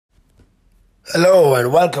Hello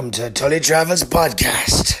and welcome to Tully Travels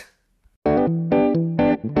Podcast.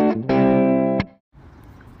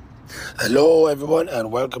 Hello everyone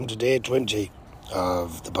and welcome to day 20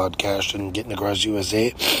 of the podcast and Getting Across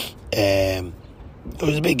USA. It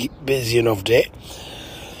was a busy enough day.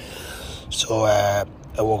 So I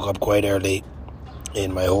woke up quite early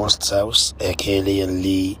in my host's house, Kaylee and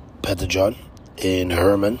Lee Pettijohn in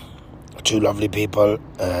Herman. Two lovely people,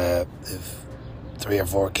 they've 3 or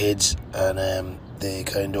 4 kids, and they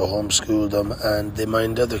kind of homeschool them and they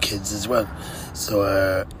mind other kids as well.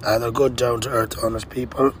 So they're good, down-to-earth, honest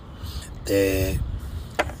people. They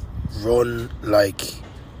run like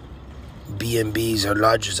B&Bs or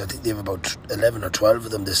lodges. I think they have about 11 or 12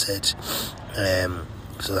 of them, they said.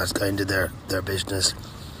 So that's kind of their business.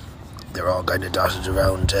 They're all kind of dotted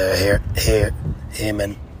around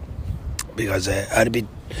Hayman, because I had to be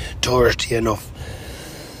touristy enough.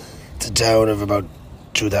 It's a town of about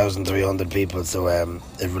 2,300 people, so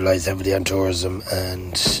it relies heavily on tourism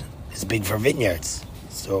and it's big for vineyards.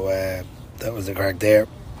 So that was the crack there.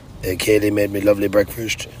 Kaylee made me lovely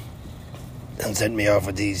breakfast and sent me off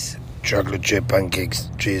with these chocolate chip pancakes.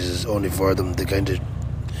 Jesus, only for them. They kind of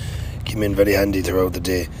came in very handy throughout the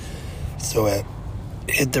day. So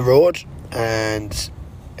hit the road and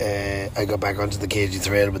I got back onto the KG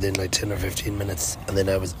trail within like 10 or 15 minutes, and then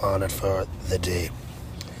I was on it for the day.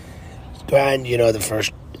 Grand, the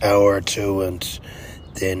first hour or two, and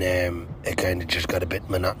then it kind of just got a bit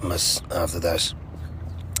monotonous after that.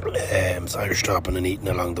 So I was stopping and eating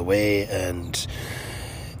along the way, and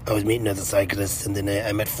I was meeting other cyclists, and then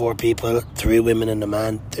I met 4 people, 3 women and a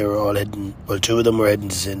man. They were all heading, 2 of them were heading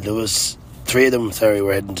to St. Louis. 3 of them,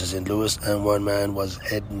 were heading to St. Louis, and one man was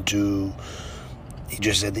heading to, he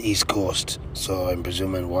just said the East Coast, so I'm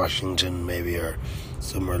presuming Washington maybe, or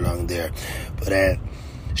somewhere along there. But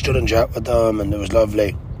stood and chat with them, and it was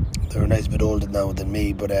lovely. They're a nice bit older now than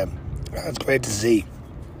me, but it's great to see.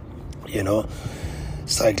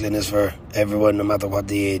 Cycling is for everyone, no matter what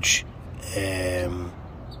the age.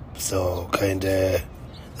 So kind of,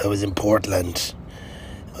 I was in Portland,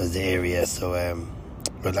 was the area, so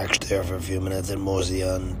relaxed there for a few minutes and mosey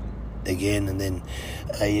on again, and then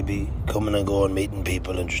you'd be coming and going, meeting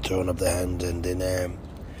people and just throwing up the hand, and then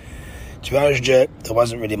to be honest, there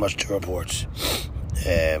wasn't really much to report.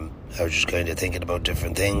 I was just kind of thinking about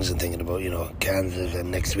different things and thinking about, Kansas and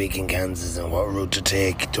next week in Kansas and what route to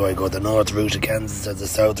take. Do I go the north route of Kansas or the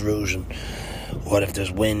south route, and what if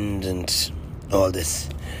there's wind and all this?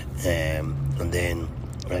 And then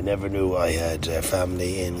I never knew I had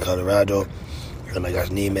family in Colorado, and I got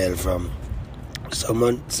an email from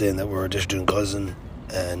someone saying that we're a distant cousin,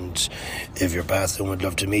 and if you're passing, would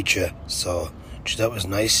love to meet you. So that was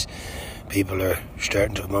nice. People are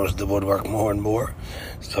starting to come out of the woodwork more and more.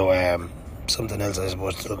 So something else I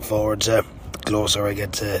suppose to look forward to the closer I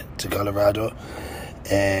get to Colorado.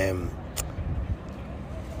 Then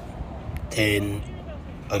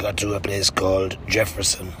I got to a place called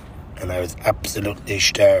Jefferson, and I was absolutely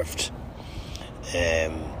starved.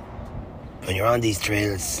 When you're on these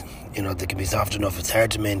trails, they can be soft enough. It's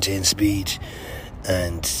hard to maintain speed,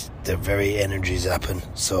 and they're very energy zapping.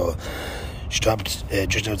 So stopped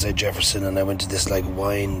just outside Jefferson, and I went to this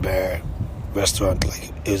wine bar restaurant.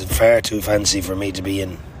 It was far too fancy for me to be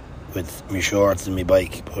in with my shorts and my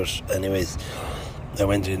bike, but anyways, I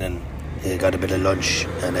went in and got a bit of lunch,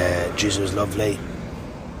 and Jesus was lovely.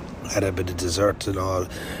 Had a bit of dessert and all,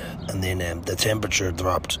 and then the temperature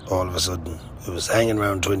dropped all of a sudden. It was hanging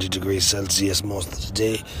around 20 degrees Celsius most of the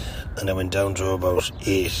day, and I went down to about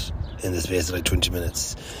 8 in the space of 20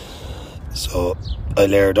 minutes. So I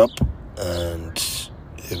layered up, and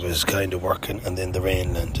it was kind of working, and then the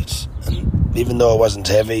rain landed, and even though it wasn't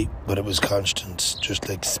heavy, but it was constant, just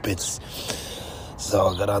like spits. So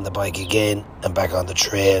I got on the bike again and back on the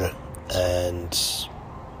trail, and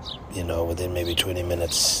within maybe 20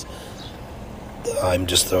 minutes I'm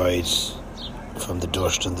destroyed from the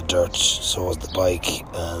dust and the dirt. So was the bike,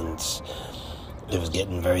 and it was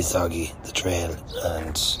getting very soggy, the trail,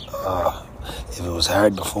 and if it was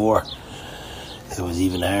hard before, it was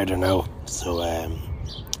even harder now. So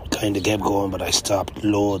kind of kept going, but I stopped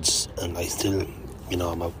loads, and I still,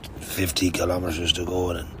 about 50 kilometres to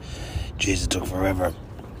go, and Jesus, it took forever.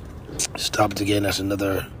 Stopped again at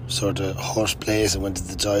another sort of hot place and went to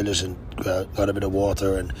the toilet and got a bit of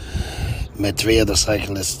water, and met 3 other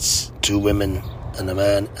cyclists, 2 women and a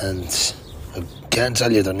man, and I can't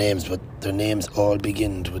tell you their names, but their names all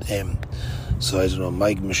beginned with M. So I don't know,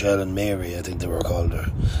 Mike, Michelle and Mary, I think they were called.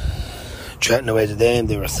 Chatting away to them,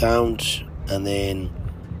 they were sound, and then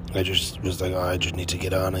I just was like, I just need to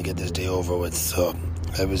get on and get this day over with. So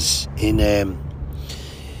I was in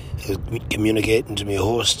communicating to my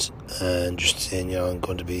host and just saying,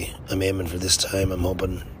 I'm aiming for this time. I'm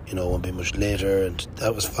hoping, it won't be much later. And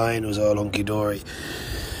that was fine. It was all hunky-dory.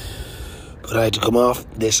 But I had to come off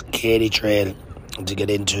this Katy trail to get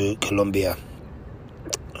into Colombia.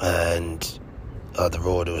 And the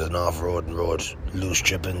road, it was an off-road road, loose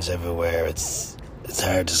trippings everywhere. It's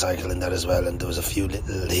hard to cycle in that as well, and there was a few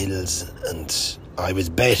little hills, and I was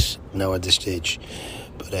bet now at this stage,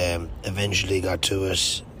 but eventually got to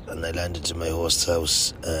it, and I landed to my host's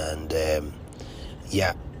house, and I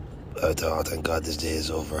thought, thank God this day is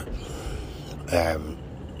over.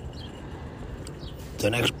 The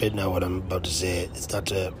next bit now, what I'm about to say, it's not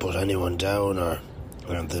to put anyone down or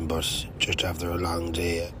anything, but just after a long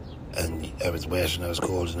day, and I was wet and I was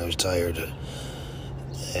cold and I was tired,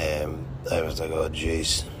 I was like, oh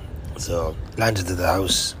jeez. So landed at the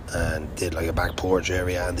house and did like a back porch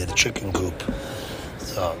area and did a chicken coop.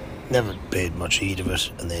 So never paid much heed of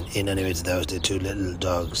it. And then in anyway to the house did two little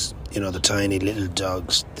dogs, the tiny little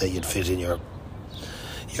dogs that you'd fit in your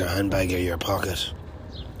handbag or your pocket.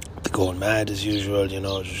 They're going mad as usual,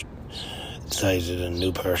 just excited and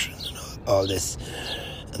new person and all this.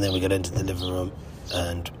 And then we got into the living room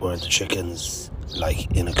and we're the chickens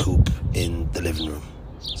like in a coop in the living room.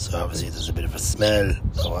 So obviously there's a bit of a smell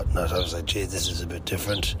or whatnot. I was like, gee, this is a bit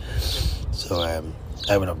different. So I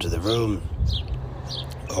went up to the room,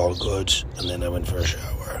 all good, and then I went for a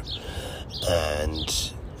shower.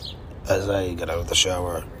 And as I got out of the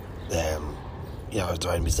shower, I was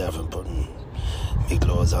drying myself and putting my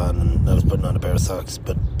clothes on, and I was putting on a pair of socks,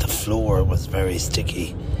 but the floor was very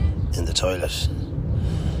sticky in the toilet.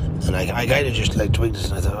 And I kind of just like twigged it,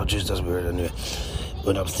 and I thought, oh jeez, that's weird. Anyway,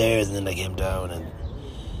 went upstairs, and then I came down, and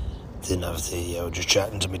then obviously I was just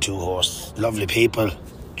chatting to my two hosts, lovely people,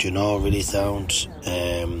 really sound.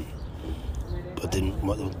 But then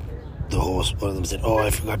the host, one of them said, oh, I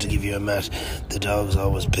forgot to give you a mat. The dogs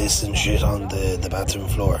always piss and shit on the bathroom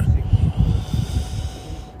floor.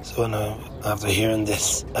 So now, after hearing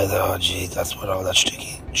this, I thought, oh gee, that's what all that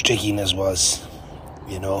stickiness was,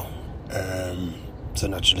 So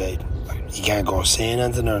naturally, you can't go saying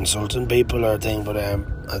anything or insulting people or thing, but I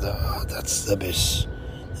thought, oh, that's a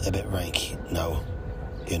bit rank now,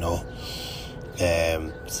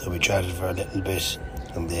 So we chatted for a little bit,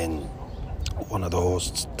 and then one of the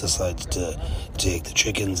hosts decides to take the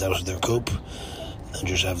chickens out of their coop and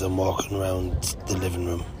just have them walking around the living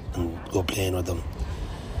room and go playing with them.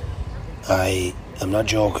 I am not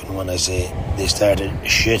joking when I say they started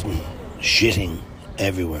shitting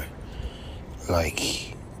everywhere.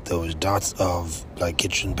 Like, there was dots of like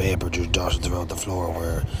kitchen paper just dotted throughout the floor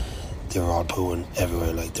where they were all pooing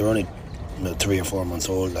everywhere. Like, they're only 3 or 4 months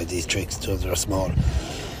old, like these chicks, so they're small.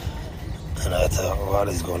 And I thought, what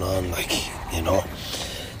is going on,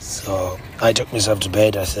 So I took myself to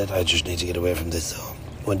bed. I said, I just need to get away from this. So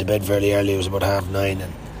went to bed fairly early. It was about 9:30,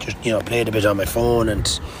 and just, played a bit on my phone,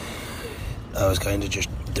 and I was kind of just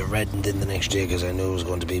dreading in the next day because I knew it was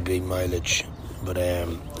going to be big mileage. But I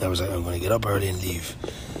was like, I'm going to get up early and leave.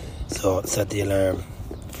 So I set the alarm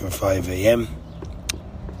for 5 a.m.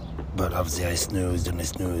 But obviously I snoozed and I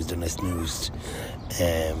snoozed and I snoozed.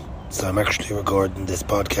 So I'm actually recording this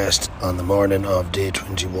podcast on the morning of day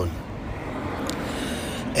 21.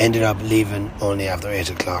 Ended up leaving only after 8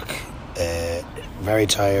 o'clock. Very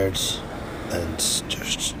tired and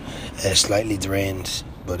just slightly drained.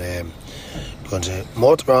 But going to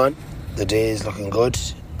motor on. The day is looking good.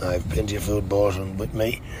 I've plenty of food bought with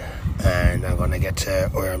me, and I'm going to get to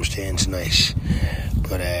where I'm staying tonight.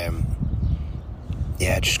 But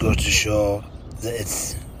it just goes to show that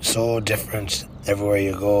it's so different everywhere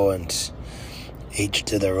you go, and each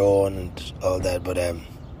to their own and all that. But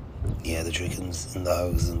the chickens in the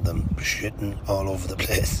house and them shitting all over the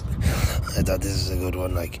place. I thought this is a good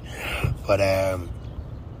one, But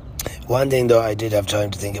one thing though I did have time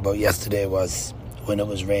to think about yesterday was when it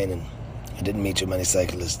was raining. I didn't meet too many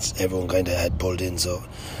cyclists. Everyone kind of had pulled in, so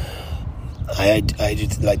I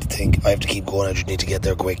did like to think I have to keep going. I just need to get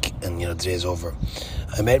there quick, and the day's over.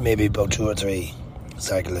 I met maybe about 2 or 3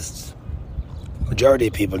 cyclists. Majority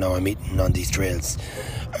of people now I'm meeting on these trails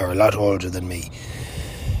are a lot older than me.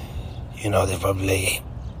 They've probably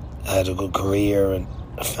had a good career and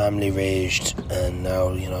a family raised, and now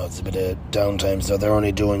it's a bit of downtime. So they're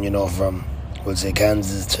only doing from, we'll say,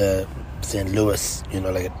 Kansas to St. Louis.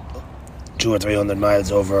 Like 200 or 300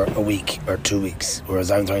 miles over a week or 2 weeks, whereas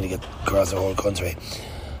I'm trying to get across the whole country.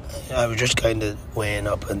 I was just kind of weighing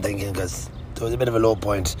up and thinking, because there was a bit of a low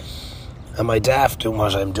point. Am I daft doing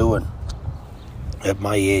what I'm doing at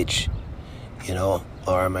my age, or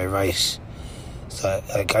am I right? So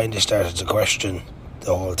I kind of started to question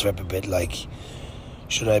the whole trip a bit,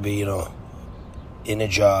 should I be, in a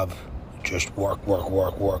job, just work,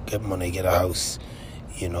 get money, get a house,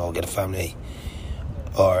 get a family?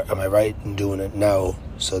 Or am I right in doing it now,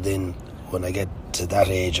 so then when I get to that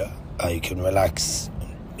age, I can relax,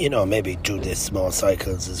 maybe do these small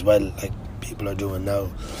cycles as well, like people are doing now.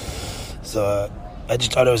 So I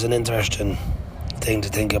just thought it was an interesting thing to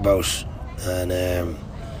think about. And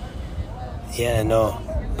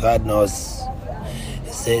God knows,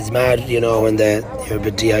 it's mad, when you're a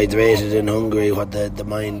bit dehydrated and hungry, what the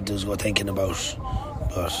mind does go thinking about.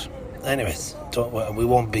 But anyways, we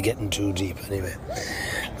won't be getting too deep anyway.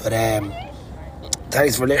 But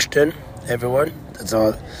thanks for listening, everyone. That's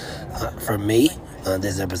all from me on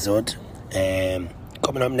this episode.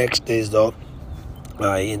 Coming up next is, though,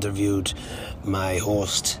 I interviewed my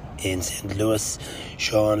host in St. Louis,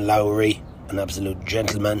 Sean Lowery, an absolute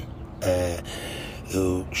gentleman,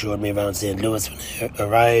 who showed me around St. Louis when I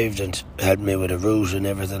arrived and helped me with a route and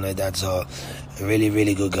everything like that. So a really,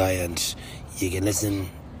 really good guy, and you can listen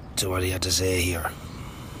to what he had to say here.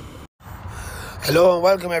 Hello and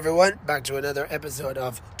welcome everyone back to another episode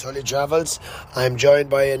of Tully Travels. I'm joined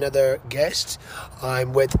by another guest.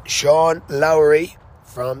 I'm with Sean Lowery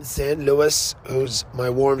from St. Louis, who's my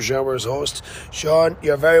Warm Showers host. Sean,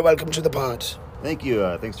 you're very welcome to the pod. Thank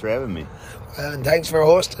you. Thanks for having me. And thanks for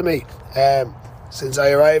hosting me. Since I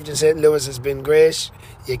arrived in St. Louis, it's been great.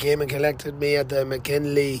 You came and collected me at the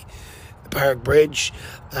McKinley Park Bridge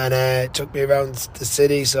and took me around the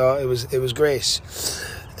city, so it was great.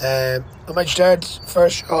 I might start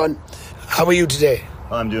first, Sean. How are you today?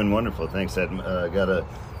 I'm doing wonderful, thanks. I got a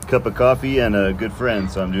cup of coffee and a good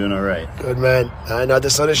friend, so I'm doing all right. Good man. I know the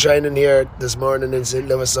sun is shining here this morning in St.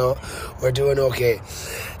 Louis, so we're doing okay.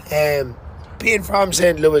 Being from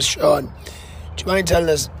St. Louis, Sean, do you mind telling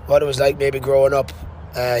us what it was like maybe growing up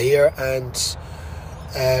here and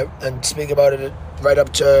speak about it right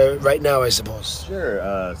up to right now, I suppose?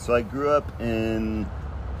 Sure. So I grew up in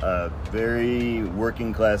a very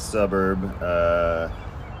working class suburb.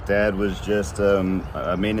 Dad was just a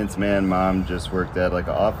maintenance man. Mom just worked at like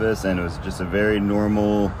an office, and it was just a very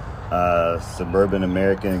normal suburban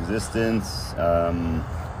American existence.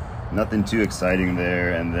 Nothing too exciting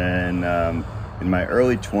there. And then in my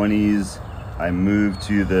early 20s, I moved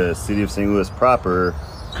to the city of St. Louis proper,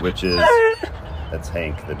 which is, that's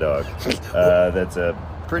Hank, the dog. That's a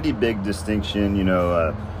pretty big distinction,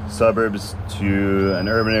 suburbs to an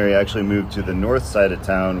urban area. I actually moved to the north side of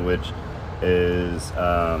town, which is,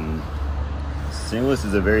 St. Louis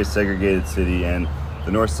is a very segregated city, and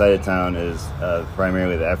the north side of town is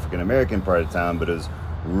primarily the African-American part of town, but it was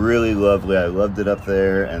really lovely. I loved it up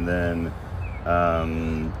there, and then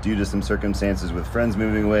due to some circumstances with friends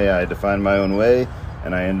moving away, I had to find my own way,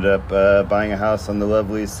 and I ended up buying a house on the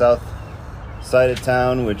lovely south side of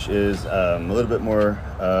town, which is a little bit more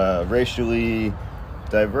racially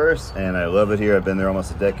diverse, and I love it here. I've been there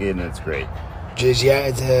almost a decade, and it's great. Jeez,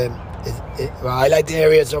 yeah, well, I like the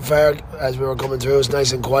area so far. As we were coming through, it's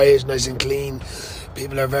nice and quiet, nice and clean.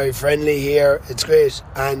 People are very friendly here. It's great.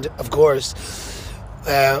 And of course,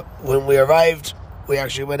 when we arrived, we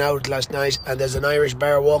actually went out last night, and there's an Irish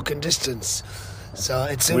bar walking distance. So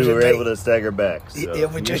it seems we were able to stagger back. So. Yeah,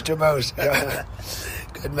 we just about.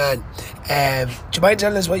 Good man. Do you mind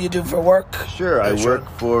telling us what you do for work? Sure. I work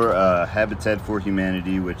for Habitat for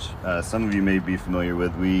Humanity, which some of you may be familiar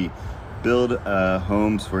with. We build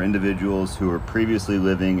homes for individuals who are previously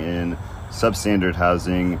living in substandard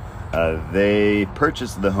housing. They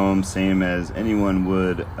purchase the home same as anyone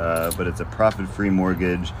would, but it's a profit-free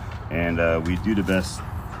mortgage, and we do the best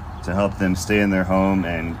to help them stay in their home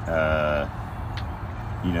and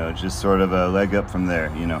just sort of a leg up from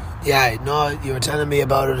there, Yeah, no, you were telling me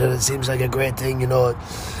about it, and it seems like a great thing, like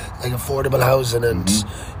affordable housing, and,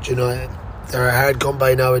 they're hard come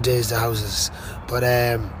by nowadays, the houses. But,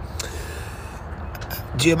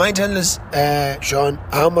 do you mind telling us, Sean,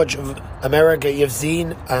 how much of America you've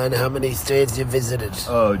seen and how many states you've visited?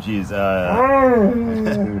 Oh, geez, not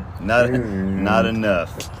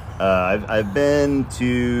enough. I've been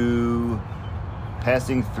to...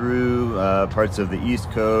 passing through parts of the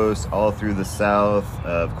East Coast, all through the South.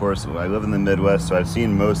 Of course, I live in the Midwest, so I've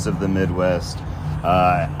seen most of the Midwest.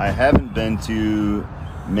 I haven't been to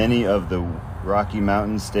many of the Rocky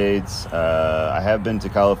Mountain states. I have been to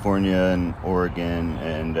California and Oregon,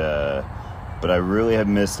 but I really have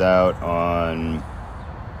missed out on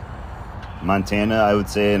Montana, I would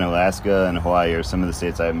say, and Alaska and Hawaii are some of the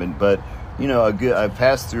states I haven't been. But I've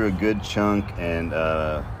passed through a good chunk, and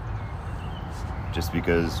just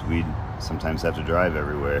because we sometimes have to drive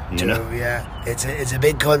everywhere, Yeah, it's a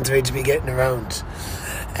big country to be getting around.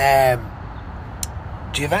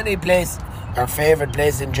 Do you have any place Our favourite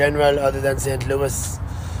place in general, other than St. Louis?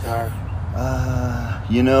 Or...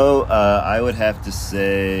 I would have to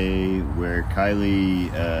say where Kylie,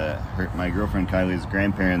 my girlfriend Kylie's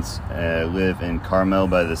grandparents live in Carmel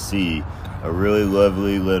by the Sea, a really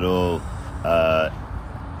lovely little,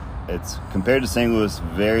 it's compared to St. Louis,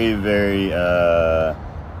 very, very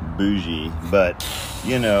bougie, but,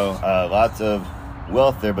 lots of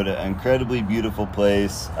wealth there, but an incredibly beautiful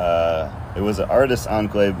place. It was an artist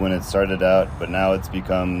enclave when it started out, but now it's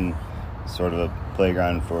become sort of a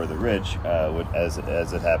playground for the rich, as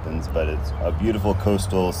it happens. But it's a beautiful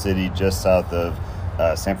coastal city just south of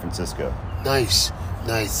San Francisco. Nice.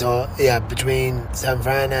 So yeah, between San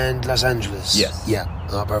Fran and Los Angeles. Yes. Yeah.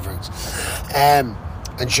 Oh, perfect. And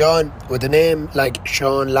Sean, with a name like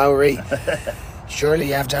Sean Lowery, surely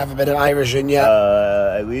you have to have a bit of Irish in you.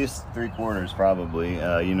 At least 3/4 probably.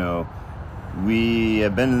 We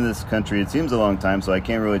have been in this country, it seems a long time, so I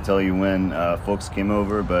can't really tell you when folks came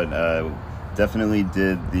over, but definitely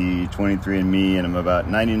did the 23andMe, and I'm about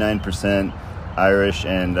 99% Irish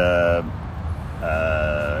and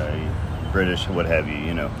British, what have you.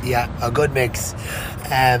 Yeah, a good mix.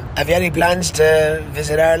 Have you any plans to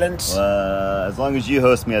visit Ireland? As long as you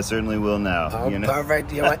host me, I certainly will now. Oh,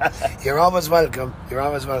 perfect. You're always welcome.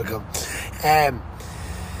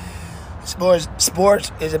 I suppose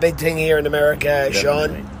sport is a big thing here in America,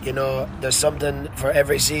 Definitely. Sean. There's something for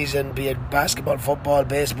every season, be it basketball, football,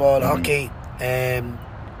 baseball, hockey.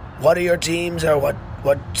 What are your teams, or what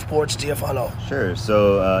sports do you follow? Sure.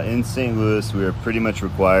 So in St. Louis, we are pretty much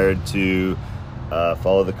required to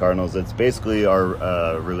follow the Cardinals. It's basically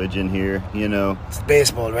our religion here, It's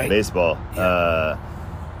baseball, right? Baseball. Yeah.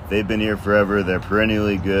 They've been here forever. They're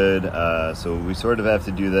perennially good. So we sort of have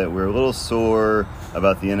to do that. We're a little sore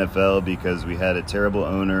about the NFL because we had a terrible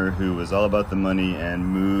owner who was all about the money and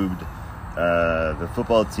moved the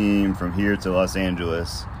football team from here to Los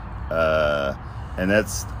Angeles. And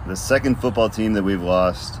that's the second football team that we've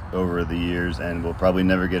lost over the years, and we'll probably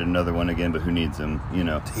never get another one again, but who needs them,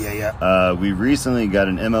 Yeah. We recently got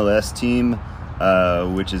an MLS team,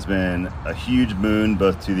 which has been a huge boon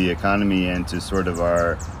both to the economy and to sort of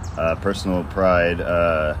our personal pride.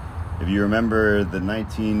 If you remember the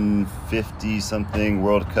 1950-something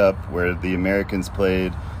World Cup where the Americans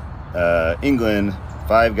played England,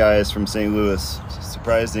 5 guys from St. Louis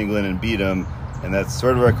surprised England and beat them, and that's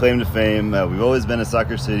sort of our claim to fame. We've always been a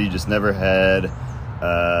soccer city, just never had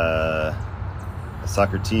a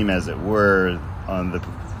soccer team, as it were, on the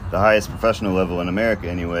highest professional level in America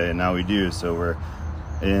anyway, and now we do. So we're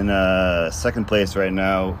in second place right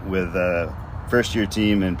now with a first-year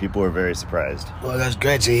team, and people are very surprised. Well, that's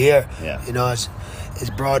great to hear. Yeah. It's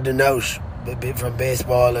broadening out a bit from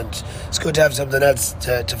baseball, and it's good to have something else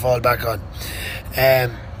to fall back on.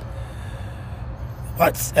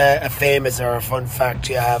 What's a famous or a fun fact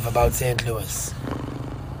you have about St. Louis?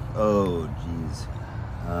 Oh, geez.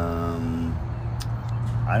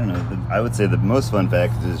 I don't know. I would say the most fun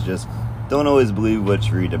fact is just don't always believe what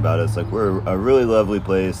you read about us. Like, we're a really lovely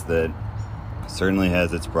place that certainly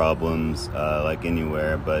has its problems, like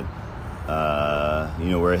anywhere, but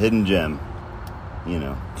we're a hidden gem.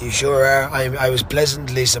 You sure are. I was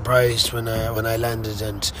pleasantly surprised when I landed,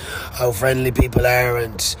 and how friendly people are,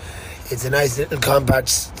 and it's a nice little compact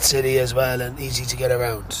city as well, and easy to get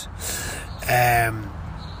around.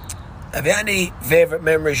 Have you any favourite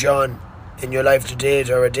memories, Sean, in your life to date,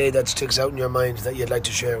 or a day that sticks out in your mind that you'd like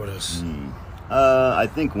to share with us? I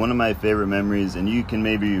think one of my favorite memories, and you can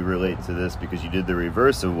maybe relate to this because you did the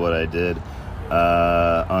reverse of what I did,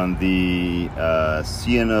 on the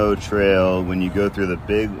C&O Trail, when you go through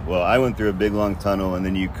I went through a big long tunnel, and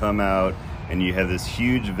then you come out and you have this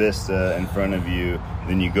huge vista in front of you,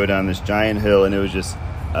 then you go down this giant hill, and it was just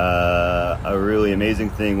a really amazing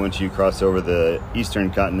thing once you cross over the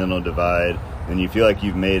Eastern Continental Divide, and you feel like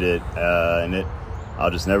you've made it, and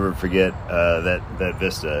I'll just never forget that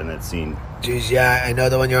vista and that scene. Jeez, yeah, I know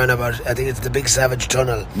the one you're on about. I think it's the Big Savage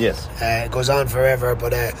Tunnel. Yes. It goes on forever,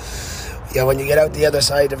 but when you get out the other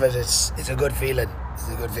side of it, it's a good feeling.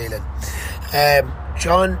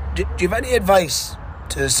 Sean, do you have any advice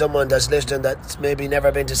to someone that's listening that's maybe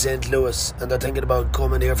never been to St. Louis and they're thinking about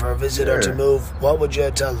coming here for a visit or to move? What would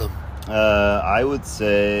you tell them? I would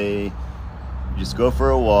say just go for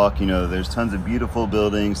a walk. There's tons of beautiful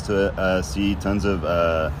buildings to see, tons of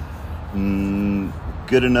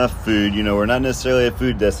good enough food. We're not necessarily a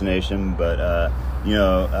food destination, but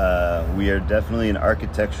we are definitely an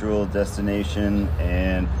architectural destination,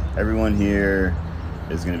 and everyone here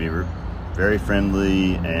is going to be very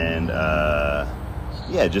friendly, and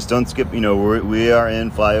just don't skip. We are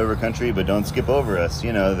in flyover country, but don't skip over us.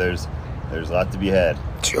 There's there's a lot to be had.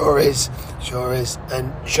 Sure is.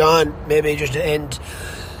 And Sean, maybe just to end,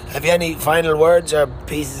 have you any final words or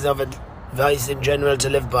pieces of advice in general to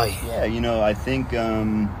live by? Yeah, I think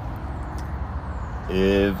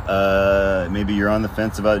if maybe you're on the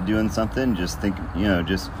fence about doing something, just think,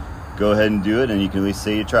 just go ahead and do it, and you can at least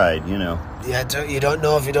say you tried, Yeah, you don't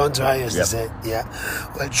know if you don't try, as Yep. to say. Yeah.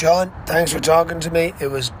 Well, Sean, thanks for talking to me. It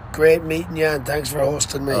was great meeting you, and thanks for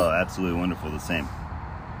hosting me. Oh, absolutely wonderful. The same.